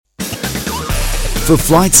For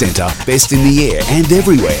Flight Centre, best in the air and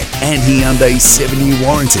everywhere. And Hyundai's 7-year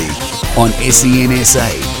warranty. On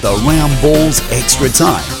SENSA, the Round Balls Extra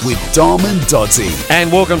Time with Dom and Dodsey.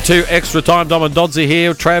 And welcome to Extra Time. Dom and Dodsey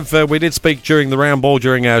here. Trav, we did speak during the Round Ball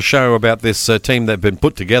during our show about this team that have been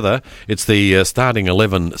put together. It's the starting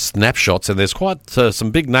 11 snapshots, and there's quite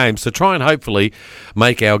some big names to try and hopefully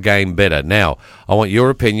make our game better. Now, I want your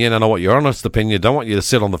opinion, and I want your honest opinion. I don't want you to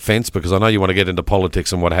sit on the fence because I know you want to get into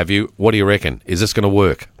politics and what have you. What do you reckon? Is this going to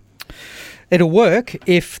work? It'll work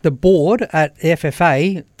if the board at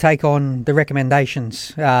FFA take on the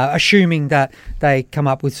recommendations, assuming that they come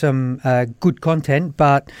up with some good content.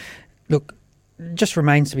 But look, it just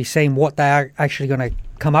remains to be seen what they are actually going to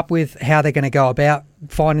come up with, how they're going to go about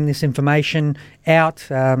finding this information out.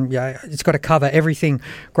 It's got to cover everything: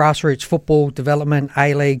 grassroots football, development,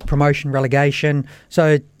 A-League, promotion, relegation.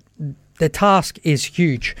 So the task is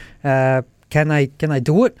huge. Can they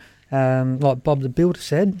do it? Like Bob the Builder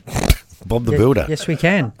said. Bob the Builder. Yes, we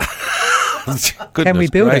can. Can we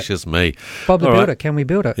build gracious me. Bob the All Builder, right. can we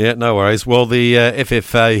build it? Yeah, no worries. Well, the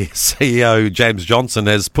FFA CEO, James Johnson,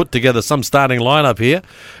 has put together some starting lineup here.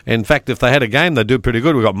 In fact, if they had a game, they'd do pretty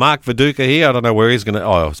good. We've got Mark Viduka here. I don't know where he's going to...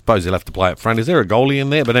 Oh, I suppose he'll have to play up front. Is there a goalie in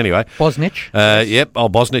there? But anyway. Bosnich. Yep. Oh,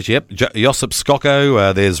 Bosnich, yep. Josip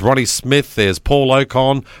Skoko. There's Ronnie Smith. There's Paul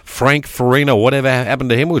Ocon. Frank Farina. Whatever happened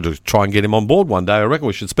to him, we'll just try and get him on board one day. I reckon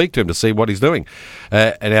we should speak to him to see what he's doing.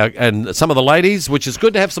 And some of the ladies, which is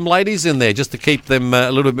good to have some ladies in there just to keep them a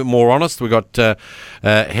little bit more honest. We've got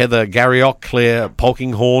Heather Garriock, Claire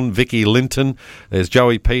Polkinghorn, Vicky Linton, there's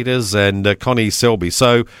Joey Peters and Connie Selby.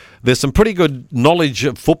 So there's some pretty good knowledge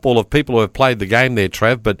of football of people who have played the game there,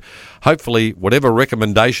 Trav, but hopefully whatever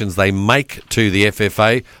recommendations they make to the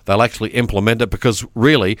FFA, they'll actually implement it because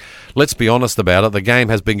really, let's be honest about it, the game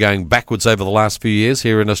has been going backwards over the last few years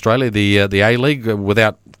here in Australia, the A-League,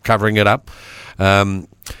 without covering it up.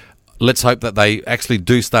 Let's hope that they actually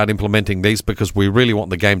do start implementing these because we really want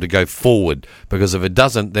the game to go forward. Because if it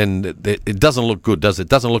doesn't, then it doesn't look good, does it? It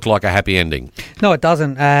doesn't look like a happy ending. No, it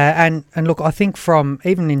doesn't. And look, I think from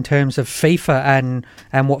even in terms of FIFA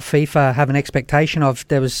and what FIFA have an expectation of,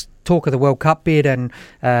 there was talk of the World Cup bid and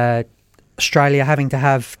Australia having to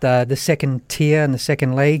have the second tier and the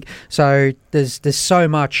second league. So there's so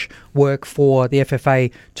much work for the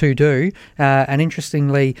FFA to do. And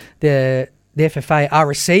interestingly, the FFA are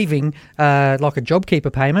receiving like a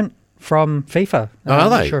JobKeeper payment from FIFA. Are I'm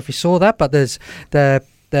they? not sure if you saw that, but there's the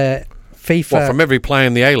FIFA... What, from every player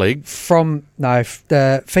in the A-League? The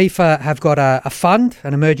FIFA have got a fund,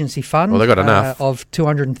 an emergency fund. Well, they've got enough. Of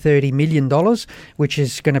 $230 million, which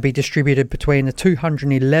is going to be distributed between the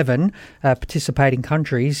 211 participating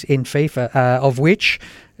countries in FIFA, of which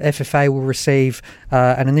FFA will receive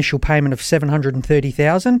an initial payment of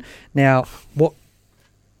 $730,000. Now, what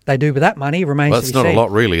they do with that money remains to be seen. Well, that's not a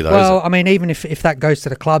lot really, though, Well, is it? I mean, even if that goes to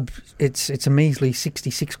the club, it's a measly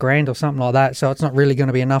 $66,000 or something like that, so it's not really going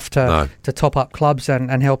to be enough to top up clubs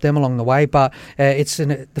and help them along the way, but it's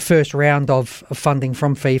the first round of funding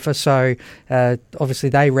from FIFA, so obviously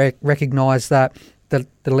they recognise that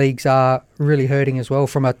the leagues are really hurting as well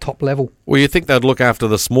from a top level. Well, you think they'd look after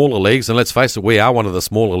the smaller leagues, and let's face it, we are one of the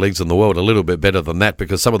smaller leagues in the world, a little bit better than that,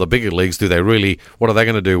 because some of the bigger leagues, what are they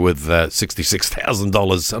going to do with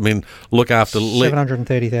 $66,000? I mean, look after...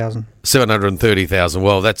 $730,000. $730,000.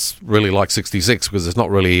 Well, that's really like 66 because it's not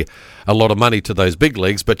really a lot of money to those big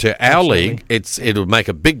leagues, but to our league, it would make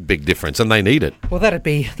a big, big difference, and they need it. Well, that'd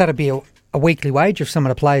be a weekly wage of some of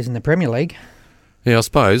the players in the Premier League. Yeah, I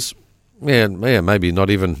suppose. Yeah, maybe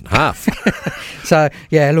not even half. So,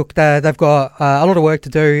 yeah, look, they've got a lot of work to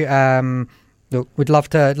do. Look, we'd love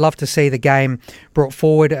to see the game brought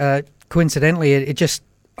forward. Coincidentally, it just,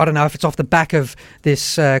 I don't know if it's off the back of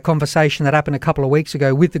this conversation that happened a couple of weeks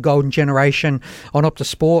ago with the Golden Generation on Optus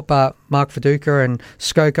Sport, but Mark Viduka and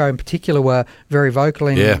Skoko in particular were very vocal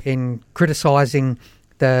in criticising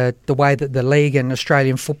the way that the league and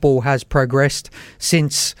Australian football has progressed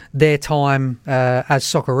since their time as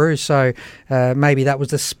Socceroos. So maybe that was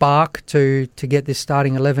the spark to get this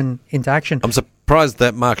starting 11 into action. I'm surprised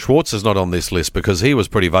that Mark Schwartz is not on this list because he was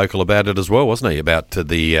pretty vocal about it as well, wasn't he, about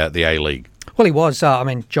the A-League? Well, he was. I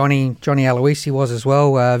mean, Johnny Aloisi was as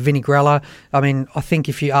well. Vinnie Grella. I mean, I think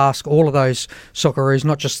if you ask all of those Socceroos,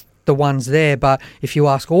 not just the ones there, but if you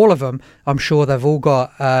ask all of them, I'm sure they've all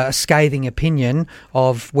got a scathing opinion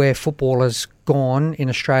of where football has gone in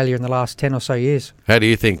Australia in the last 10 or so years. How do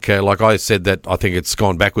you think, like I said, that I think it's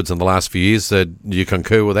gone backwards in the last few years. Do you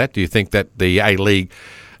concur with that? Do you think that the A-League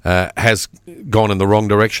has gone in the wrong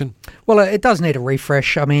direction? Well, it does need a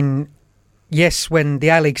refresh. I mean, yes, when the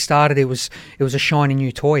A-League started, it was a shiny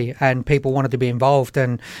new toy and people wanted to be involved.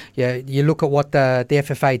 And yeah, you look at what the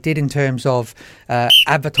FFA did in terms of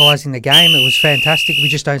advertising the game, it was fantastic. We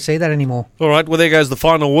just don't see that anymore. All right, well, there goes the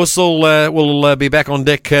final whistle. We'll be back on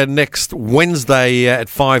deck next Wednesday at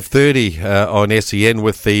 5:30 on SEN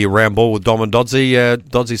with the round ball with Dom and Dodsey.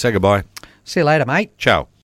 Dodsey, say goodbye. See you later, mate. Ciao.